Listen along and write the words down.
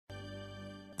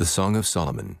The Song of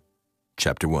Solomon,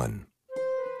 Chapter 1.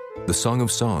 The Song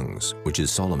of Songs, which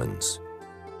is Solomon's.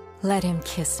 Let him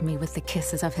kiss me with the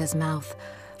kisses of his mouth,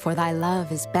 for thy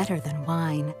love is better than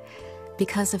wine.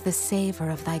 Because of the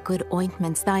savor of thy good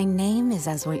ointments, thy name is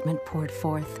as ointment poured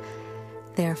forth.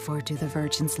 Therefore do the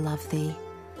virgins love thee.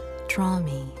 Draw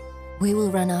me. We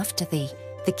will run after thee.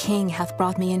 The king hath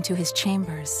brought me into his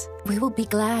chambers. We will be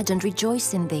glad and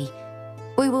rejoice in thee.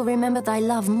 We will remember thy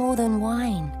love more than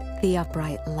wine. The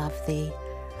upright love thee.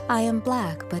 I am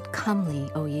black, but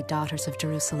comely, O ye daughters of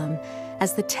Jerusalem,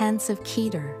 as the tents of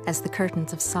Kedar, as the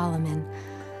curtains of Solomon.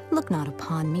 Look not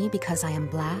upon me because I am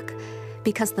black,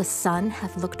 because the sun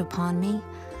hath looked upon me.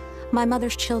 My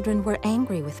mother's children were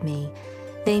angry with me.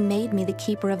 They made me the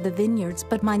keeper of the vineyards,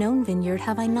 but mine own vineyard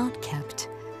have I not kept.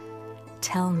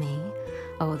 Tell me,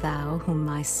 O thou whom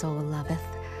my soul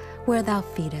loveth, where thou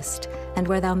feedest, and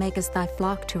where thou makest thy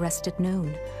flock to rest at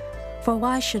noon. For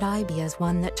why should I be as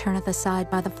one that turneth aside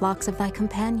by the flocks of thy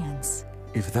companions?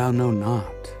 If thou know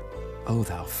not, O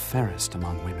thou fairest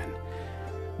among women,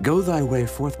 go thy way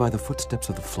forth by the footsteps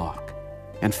of the flock,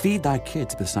 and feed thy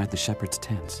kids beside the shepherd's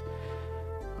tents.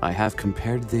 I have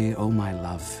compared thee, O my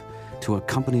love, to a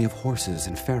company of horses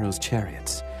in Pharaoh's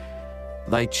chariots.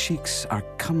 Thy cheeks are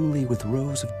comely with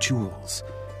rows of jewels,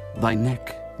 thy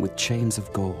neck with chains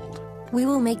of gold. We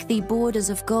will make thee borders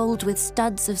of gold with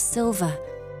studs of silver.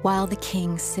 While the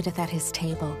king sitteth at his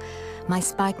table, my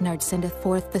spikenard sendeth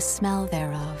forth the smell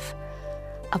thereof.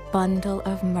 A bundle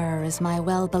of myrrh is my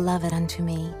well-beloved unto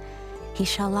me. He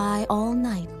shall lie all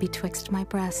night betwixt my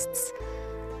breasts.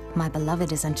 My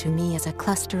beloved is unto me as a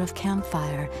cluster of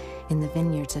camphire in the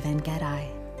vineyards of En-Gedi.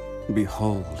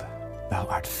 Behold, thou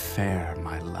art fair,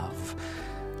 my love.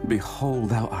 Behold,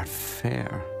 thou art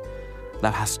fair.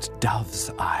 Thou hast dove's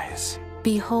eyes.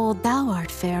 Behold, thou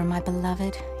art fair, my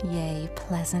beloved, yea,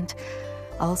 pleasant.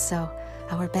 Also,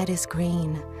 our bed is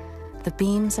green. The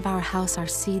beams of our house are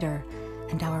cedar,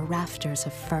 and our rafters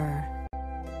of fir.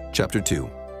 Chapter 2.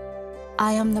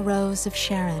 I am the rose of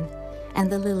Sharon,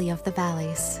 and the lily of the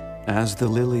valleys. As the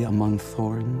lily among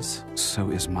thorns,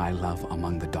 so is my love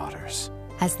among the daughters.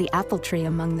 As the apple tree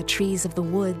among the trees of the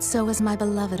wood, so is my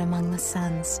beloved among the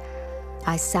sons.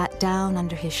 I sat down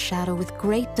under his shadow with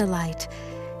great delight,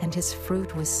 and his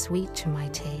fruit was sweet to my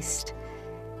taste.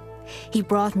 He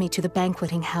brought me to the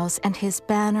banqueting house, and his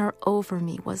banner over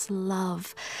me was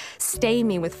love. Stay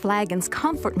me with flagons,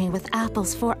 comfort me with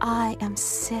apples, for I am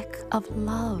sick of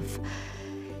love.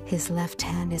 His left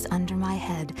hand is under my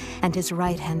head, and his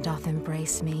right hand doth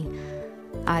embrace me.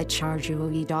 I charge you, O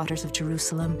ye daughters of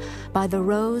Jerusalem, by the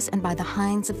roes and by the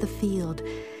hinds of the field,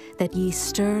 that ye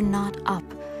stir not up,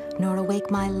 nor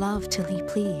awake my love till he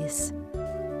please.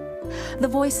 The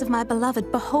voice of my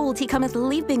beloved, behold, he cometh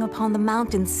leaping upon the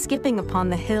mountains, skipping upon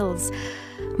the hills.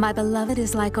 My beloved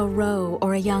is like a roe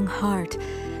or a young hart.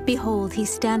 Behold, he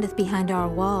standeth behind our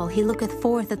wall, he looketh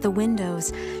forth at the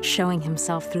windows, showing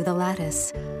himself through the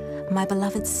lattice. My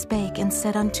beloved spake and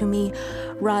said unto me,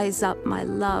 Rise up, my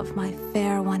love, my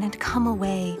fair one, and come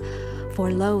away.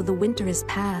 For lo, the winter is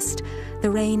past,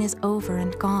 the rain is over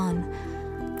and gone.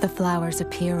 The flowers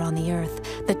appear on the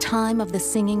earth, the time of the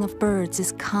singing of birds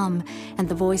is come, and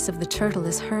the voice of the turtle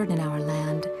is heard in our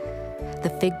land.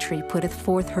 The fig tree putteth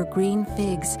forth her green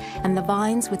figs, and the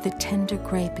vines with the tender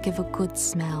grape give a good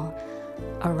smell.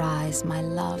 Arise, my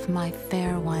love, my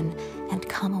fair one, and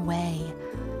come away.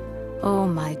 O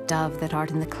my dove that art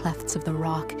in the clefts of the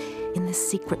rock, in the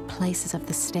secret places of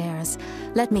the stairs,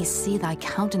 let me see thy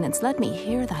countenance, let me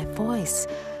hear thy voice.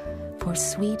 For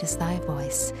sweet is thy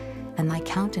voice, and thy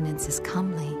countenance is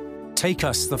comely. Take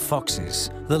us the foxes,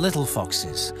 the little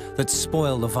foxes, that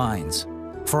spoil the vines,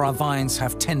 for our vines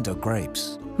have tender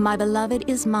grapes. My beloved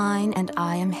is mine, and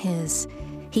I am his.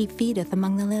 He feedeth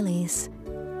among the lilies.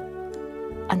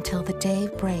 Until the day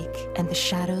break, and the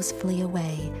shadows flee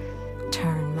away,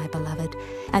 turn, my beloved,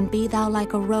 and be thou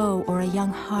like a roe or a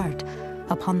young hart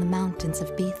upon the mountains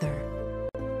of Bether.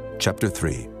 Chapter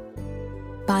 3.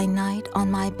 By night on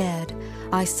my bed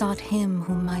I sought him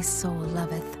whom my soul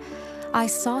loveth. I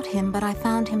sought him, but I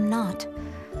found him not.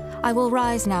 I will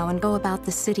rise now and go about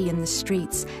the city in the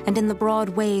streets, and in the broad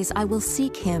ways I will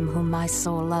seek him whom my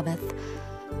soul loveth.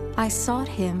 I sought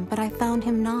him, but I found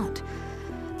him not.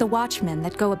 The watchmen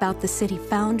that go about the city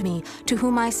found me, to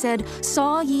whom I said,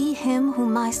 Saw ye him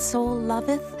whom my soul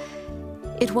loveth?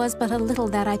 It was but a little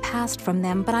that I passed from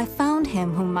them, but I found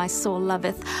him whom my soul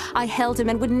loveth. I held him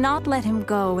and would not let him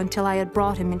go until I had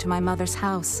brought him into my mother's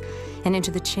house, and into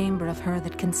the chamber of her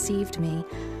that conceived me.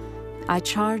 I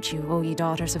charge you, O ye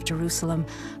daughters of Jerusalem,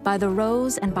 by the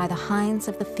roes and by the hinds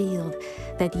of the field,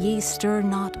 that ye stir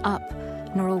not up,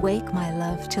 nor awake my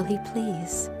love till he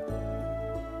please.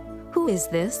 Who is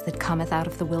this that cometh out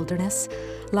of the wilderness,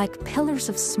 like pillars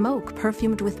of smoke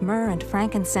perfumed with myrrh and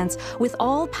frankincense, with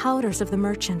all powders of the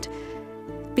merchant?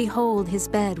 Behold his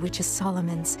bed, which is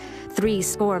Solomon's. 80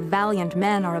 valiant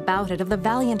men are about it, of the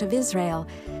valiant of Israel.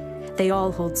 They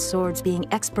all hold swords, being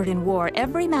expert in war.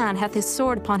 Every man hath his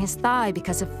sword upon his thigh,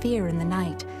 because of fear in the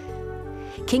night.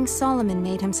 King Solomon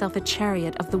made himself a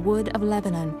chariot of the wood of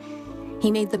Lebanon.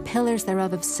 He made the pillars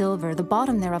thereof of silver, the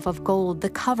bottom thereof of gold, the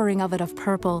covering of it of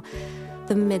purple,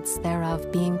 the midst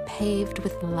thereof being paved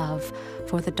with love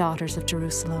for the daughters of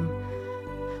Jerusalem.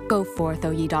 Go forth,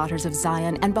 O ye daughters of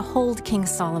Zion, and behold King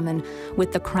Solomon,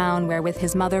 with the crown wherewith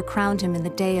his mother crowned him in the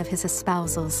day of his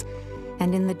espousals,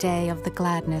 and in the day of the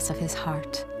gladness of his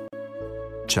heart.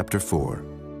 Chapter 4.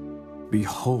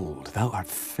 Behold, thou art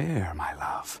fair, my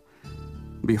love.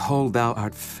 Behold, thou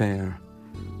art fair.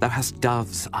 Thou hast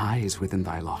dove's eyes within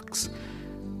thy locks.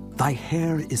 Thy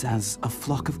hair is as a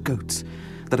flock of goats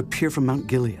that appear from Mount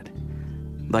Gilead.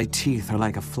 Thy teeth are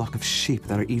like a flock of sheep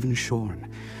that are even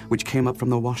shorn, which came up from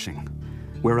the washing,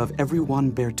 whereof every one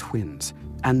bare twins,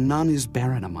 and none is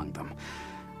barren among them.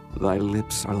 Thy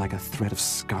lips are like a thread of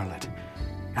scarlet,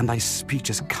 and thy speech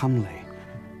is comely.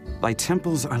 Thy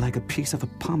temples are like a piece of a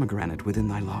pomegranate within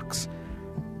thy locks.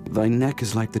 Thy neck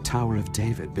is like the tower of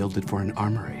David, builded for an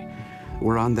armory,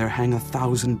 whereon there hang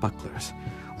 1,000 bucklers,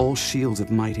 all shields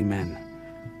of mighty men.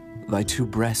 Thy 2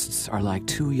 breasts are like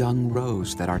 2 young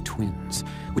roes that are twins,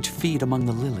 which feed among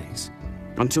the lilies.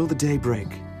 Until the day break,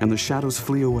 and the shadows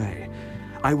flee away,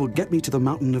 I will get me to the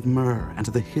mountain of myrrh, and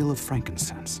to the hill of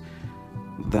frankincense.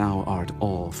 Thou art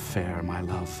all fair, my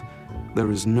love.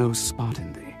 There is no spot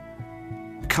in thee.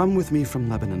 Come with me from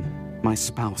Lebanon, my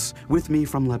spouse, with me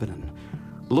from Lebanon.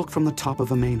 Look from the top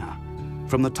of Amana,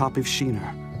 from the top of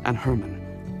Shinar and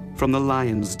Hermon, from the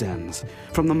lions' dens,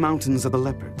 from the mountains of the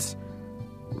leopards.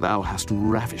 Thou hast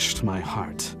ravished my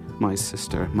heart, my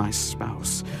sister, my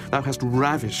spouse. Thou hast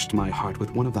ravished my heart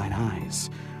with one of thine eyes,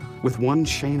 with one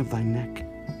chain of thy neck.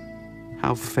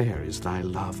 How fair is thy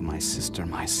love, my sister,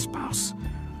 my spouse.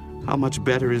 How much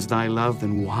better is thy love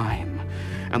than wine,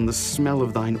 and the smell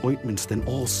of thine ointments than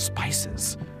all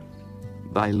spices.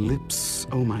 Thy lips,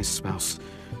 O my spouse,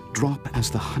 drop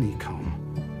as the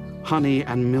honeycomb. Honey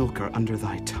and milk are under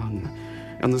thy tongue,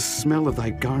 and the smell of thy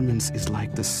garments is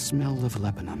like the smell of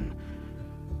Lebanon.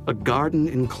 A garden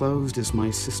enclosed is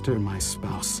my sister, my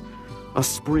spouse, a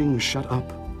spring shut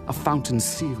up, a fountain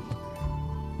sealed.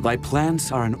 Thy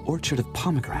plants are an orchard of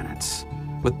pomegranates,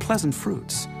 with pleasant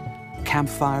fruits,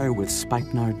 camphire with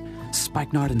spikenard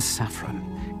and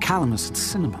saffron, calamus and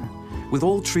cinnamon, with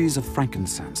all trees of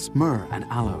frankincense, myrrh and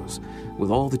aloes,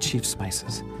 with all the chief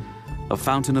spices. A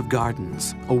fountain of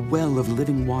gardens, a well of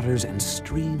living waters, and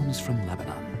streams from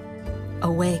Lebanon.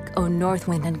 Awake, O north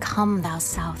wind, and come, thou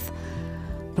south.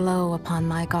 Blow upon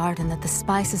my garden, that the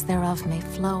spices thereof may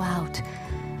flow out.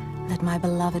 Let my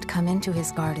beloved come into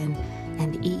his garden,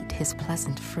 and eat his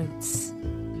pleasant fruits.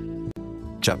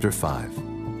 Chapter 5.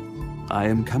 I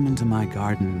am come into my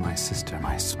garden, my sister,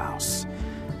 my spouse.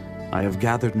 I have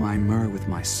gathered my myrrh with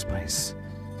my spice.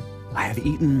 I have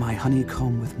eaten my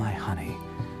honeycomb with my honey.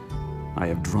 I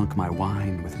have drunk my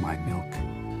wine with my milk.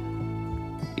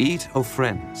 Eat, O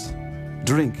friends,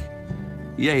 drink,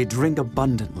 yea, drink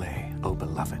abundantly, O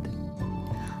beloved.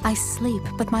 I sleep,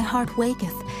 but my heart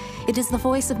waketh. It is the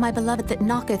voice of my beloved that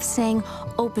knocketh, saying,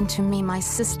 Open to me, my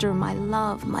sister, my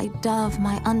love, my dove,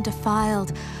 my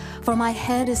undefiled. For my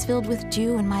head is filled with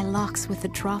dew, and my locks with the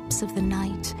drops of the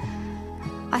night.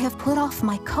 I have put off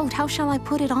my coat, how shall I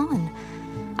put it on?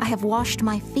 I have washed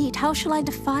my feet, how shall I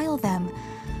defile them?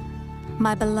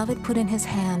 My beloved put in his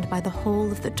hand by the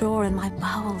hole of the door, and my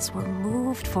bowels were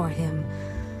moved for him.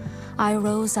 I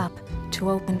rose up to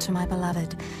open to my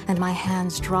beloved, and my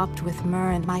hands dropped with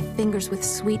myrrh, and my fingers with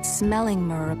sweet-smelling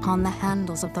myrrh upon the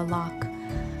handles of the lock.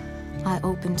 I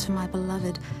opened to my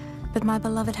beloved, but my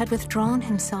beloved had withdrawn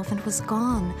himself and was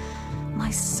gone. My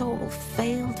soul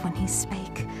failed when he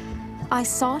spake. I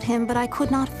sought him, but I could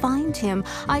not find him.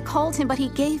 I called him, but he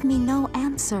gave me no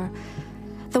answer.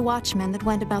 The watchmen that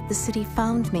went about the city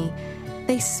found me.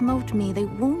 They smote me, they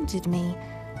wounded me.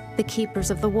 The keepers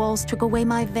of the walls took away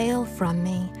my veil from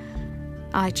me.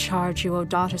 I charge you, O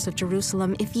daughters of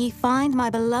Jerusalem, if ye find my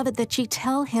beloved, that ye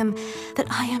tell him that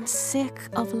I am sick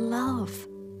of love.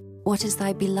 What is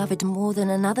thy beloved more than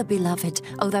another beloved,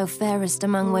 O thou fairest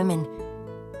among women?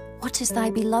 What is thy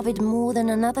beloved more than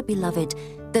another beloved,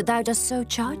 that thou dost so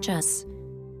charge us?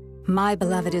 My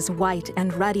beloved is white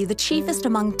and ruddy, the chiefest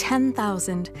among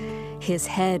 10,000. His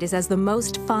head is as the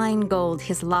most fine gold,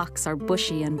 his locks are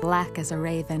bushy and black as a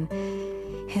raven.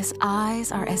 His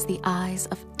eyes are as the eyes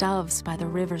of doves by the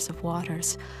rivers of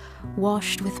waters,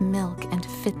 washed with milk and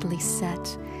fitly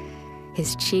set.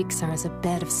 His cheeks are as a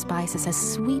bed of spices,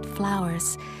 as sweet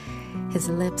flowers. His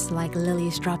lips like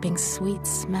lilies dropping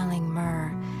sweet-smelling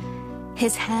myrrh.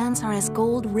 His hands are as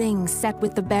gold rings set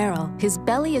with the beryl. His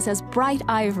belly is as bright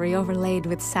ivory overlaid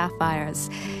with sapphires.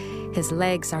 His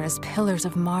legs are as pillars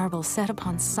of marble set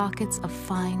upon sockets of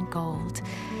fine gold.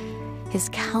 His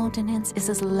countenance is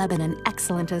as Lebanon,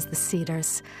 excellent as the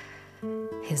cedars.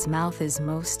 His mouth is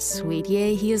most sweet,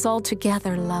 yea, he is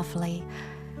altogether lovely.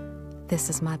 This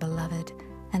is my beloved,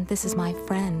 and this is my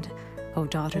friend, O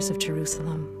daughters of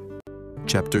Jerusalem.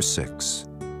 Chapter 6.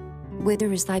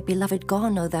 Whither is thy beloved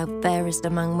gone, O thou fairest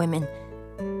among women?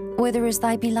 Whither is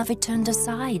thy beloved turned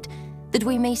aside, that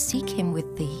we may seek him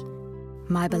with thee?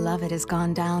 My beloved is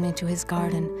gone down into his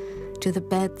garden, to the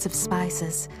beds of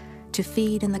spices, to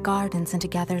feed in the gardens and to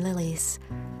gather lilies.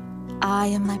 I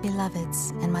am my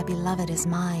beloved's, and my beloved is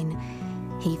mine.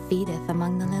 He feedeth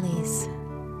among the lilies.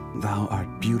 Thou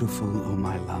art beautiful, O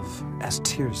my love, as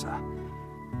Tirzah,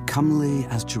 comely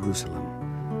as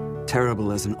Jerusalem, terrible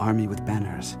as an army with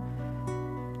banners.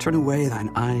 Turn away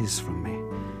thine eyes from me,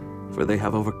 for they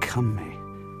have overcome me.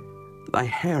 Thy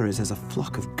hair is as a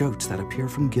flock of goats that appear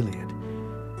from Gilead.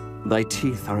 Thy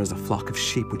teeth are as a flock of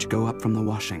sheep which go up from the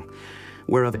washing,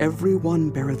 whereof every one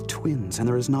beareth twins, and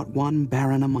there is not one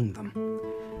barren among them.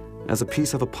 As a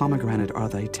piece of a pomegranate are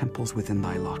thy temples within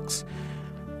thy locks.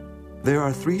 There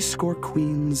are 80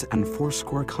 queens and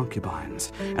 80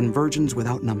 concubines, and virgins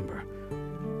without number.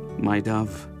 My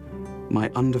dove, my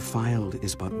undefiled,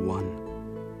 is but one.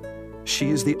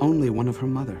 She is the only one of her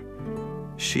mother.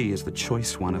 She is the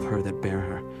choice one of her that bare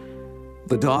her.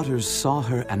 The daughters saw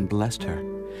her and blessed her,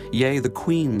 yea, the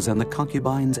queens and the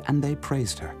concubines, and they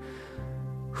praised her.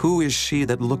 Who is she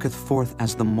that looketh forth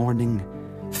as the morning,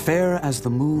 fair as the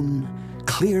moon,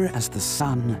 clear as the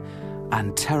sun,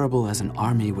 and terrible as an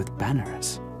army with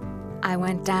banners? I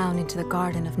went down into the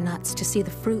garden of nuts to see the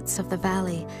fruits of the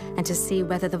valley, and to see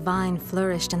whether the vine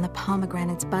flourished and the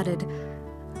pomegranates budded.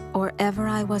 Or ever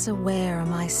I was aware,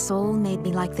 my soul made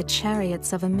me like the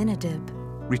chariots of Aminadab.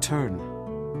 Return,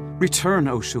 return,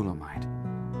 O Shulamite.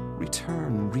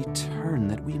 Return, return,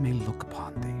 that we may look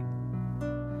upon thee.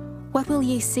 What will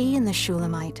ye see in the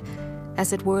Shulamite?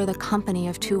 As it were the company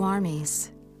of 2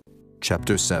 armies.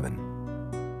 Chapter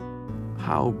 7.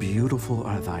 How beautiful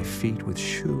are thy feet with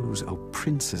shoes, O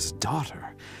prince's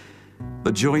daughter!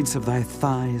 The joints of thy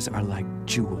thighs are like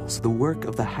jewels, the work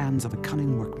of the hands of a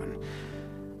cunning workman.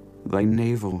 Thy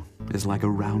navel is like a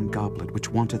round goblet which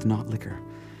wanteth not liquor.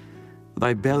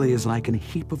 Thy belly is like an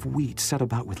heap of wheat set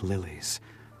about with lilies.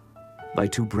 Thy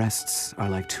 2 breasts are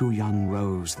like 2 young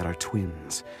roes that are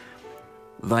twins.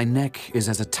 Thy neck is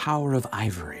as a tower of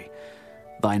ivory.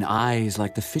 Thine eyes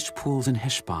like the fish pools in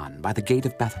Heshbon by the gate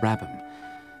of Beth-rabbim.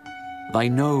 Thy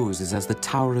nose is as the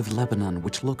tower of Lebanon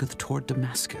which looketh toward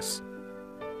Damascus.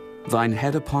 Thine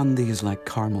head upon thee is like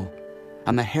Carmel,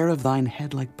 and the hair of thine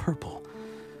head like purple.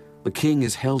 The king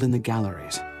is held in the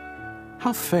galleries.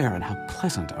 How fair and how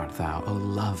pleasant art thou, O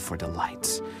love, for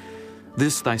delights!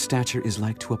 This thy stature is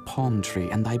like to a palm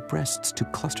tree, and thy breasts to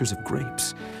clusters of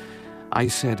grapes. I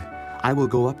said, I will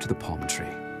go up to the palm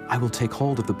tree. I will take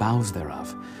hold of the boughs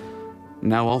thereof.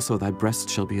 Now also thy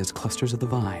breasts shall be as clusters of the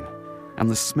vine, and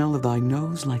the smell of thy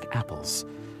nose like apples,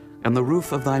 and the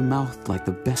roof of thy mouth like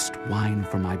the best wine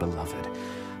for my beloved,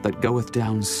 that goeth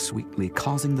down sweetly,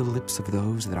 causing the lips of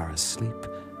those that are asleep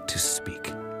to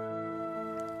speak.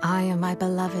 I am my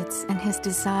beloved's, and his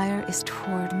desire is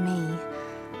toward me.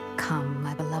 Come,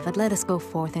 my beloved, let us go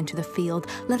forth into the field.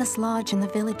 Let us lodge in the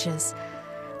villages.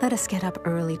 Let us get up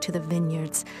early to the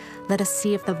vineyards. Let us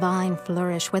see if the vine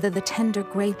flourish, whether the tender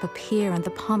grape appear and the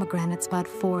pomegranates bud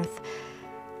forth.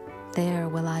 There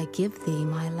will I give thee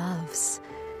my loves.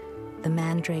 The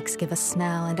mandrakes give a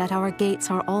smell, and at our gates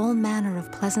are all manner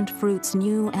of pleasant fruits,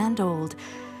 new and old,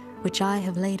 which I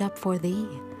have laid up for thee,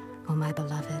 O my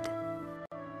beloved.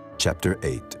 Chapter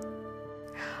 8.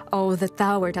 Oh, that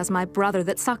thou wert as my brother,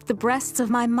 that sucked the breasts of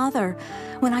my mother.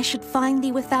 When I should find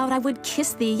thee without, I would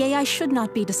kiss thee, yea, I should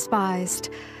not be despised.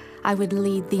 I would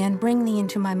lead thee and bring thee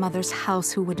into my mother's house,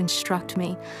 who would instruct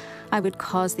me. I would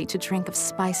cause thee to drink of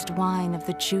spiced wine, of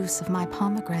the juice of my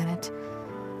pomegranate.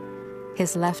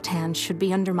 His left hand should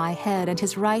be under my head, and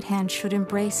his right hand should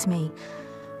embrace me.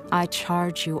 I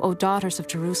charge you, O daughters of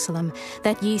Jerusalem,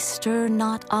 that ye stir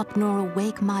not up nor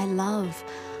awake my love,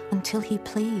 until he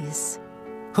please.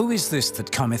 Who is this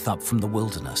that cometh up from the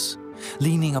wilderness,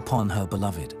 leaning upon her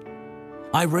beloved?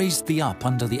 I raised thee up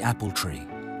under the apple tree.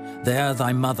 There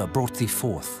thy mother brought thee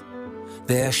forth.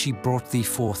 There she brought thee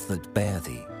forth that bare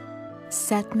thee.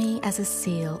 Set me as a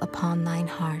seal upon thine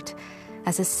heart,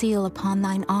 as a seal upon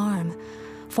thine arm.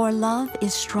 For love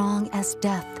is strong as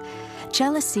death.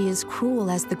 Jealousy is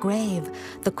cruel as the grave.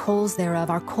 The coals thereof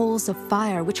are coals of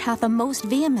fire, which hath a most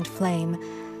vehement flame.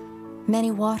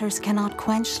 Many waters cannot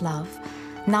quench love,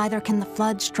 neither can the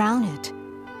floods drown it.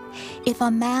 If a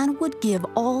man would give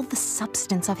all the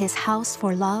substance of his house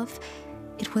for love,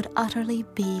 it would utterly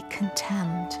be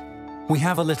contemned. We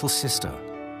have a little sister,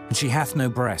 and she hath no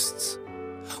breasts.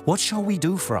 What shall we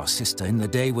do for our sister in the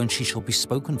day when she shall be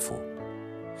spoken for?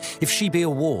 If she be a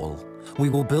wall, we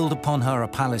will build upon her a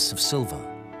palace of silver.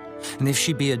 And if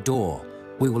she be a door,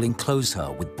 we will enclose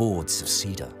her with boards of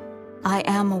cedar. I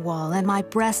am a wall, and my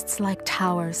breasts like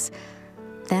towers.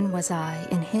 Then was I,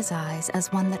 in his eyes,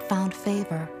 as one that found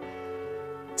favor.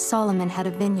 Solomon had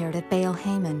a vineyard at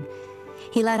Baal-Hamon.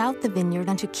 He let out the vineyard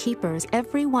unto keepers.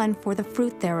 Every one for the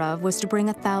fruit thereof was to bring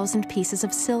 1,000 pieces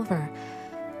of silver.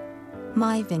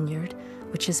 My vineyard,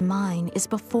 which is mine, is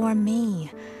before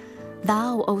me.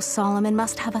 Thou, O Solomon,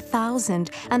 must have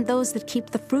 1,000, and those that keep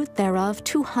the fruit thereof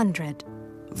 200.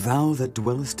 Thou that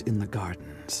dwellest in the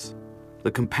gardens,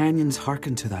 the companions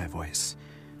hearken to thy voice.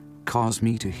 Cause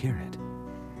me to hear it.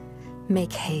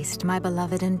 Make haste, my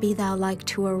beloved, and be thou like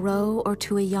to a roe or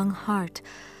to a young hart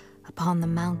upon the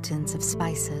mountains of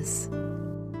spices.